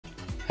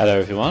Hello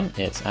everyone,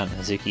 it's Ant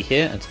Hazuki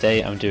here, and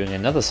today I'm doing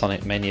another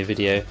Sonic Mania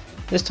video,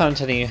 this time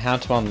telling you how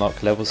to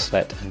unlock level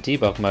select and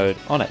debug mode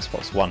on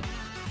Xbox One.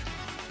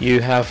 You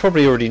have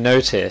probably already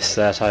noticed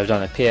that I've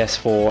done a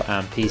PS4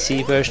 and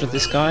PC version of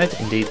this guide.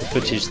 Indeed, the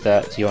footage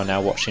that you are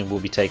now watching will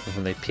be taken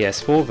from the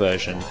PS4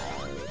 version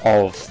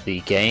of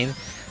the game,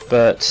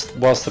 but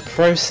whilst the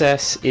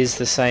process is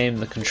the same,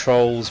 the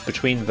controls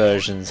between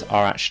versions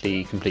are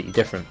actually completely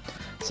different.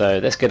 So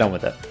let's get on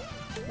with it.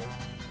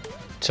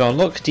 To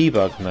unlock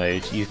debug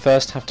mode, you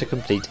first have to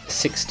complete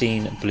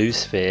 16 blue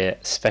sphere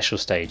special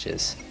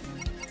stages.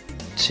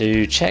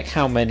 To check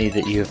how many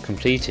that you have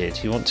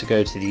completed, you want to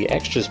go to the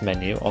extras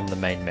menu on the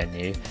main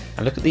menu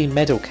and look at the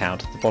medal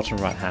count at the bottom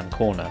right hand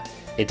corner.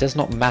 It does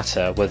not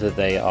matter whether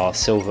they are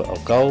silver or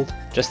gold,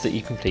 just that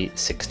you complete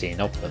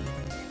 16 of them.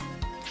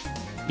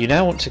 You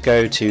now want to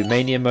go to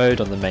Mania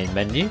mode on the main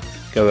menu,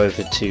 go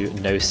over to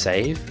no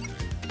save,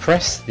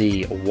 press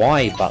the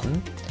Y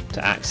button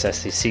to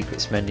access the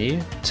secrets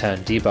menu, turn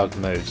debug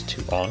mode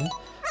to on,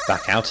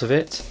 back out of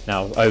it.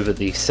 Now over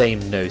the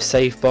same no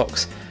save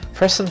box,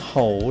 press and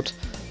hold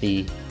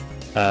the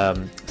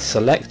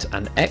select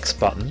and X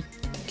button,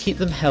 keep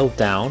them held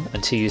down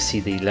until you see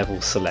the level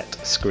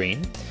select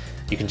screen.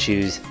 You can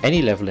choose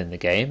any level in the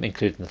game,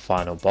 including the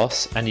final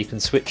boss, and you can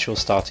switch your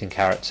starting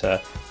character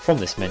from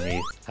this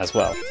menu as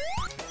well.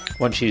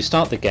 Once you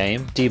start the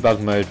game,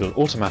 debug mode will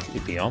automatically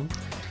be on.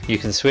 You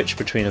can switch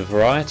between a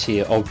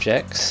variety of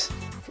objects,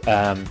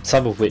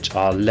 some of which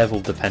are level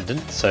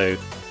dependent, so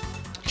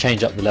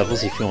change up the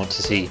levels if you want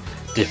to see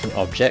different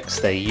objects.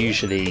 They're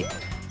usually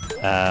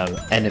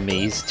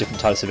enemies, different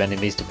types of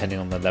enemies depending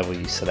on the level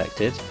you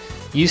selected.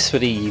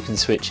 Usefully, you can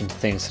switch into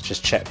things such as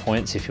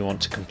checkpoints if you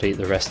want to complete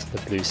the rest of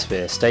the blue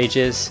sphere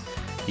stages.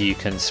 You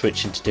can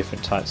switch into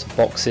different types of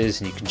boxes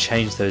and you can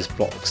change those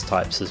box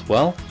types as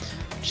well,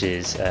 which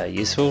is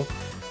useful.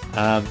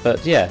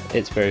 But yeah,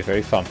 it's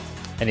very fun.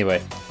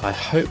 Anyway, I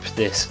hope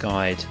this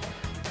guide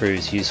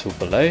proves useful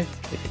below.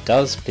 If it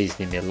does, please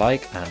leave me a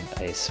like and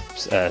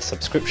a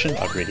subscription,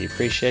 I'd really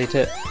appreciate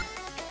it.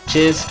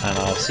 Cheers, and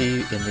I'll see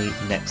you in the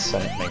next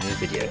Sonic Mania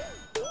video.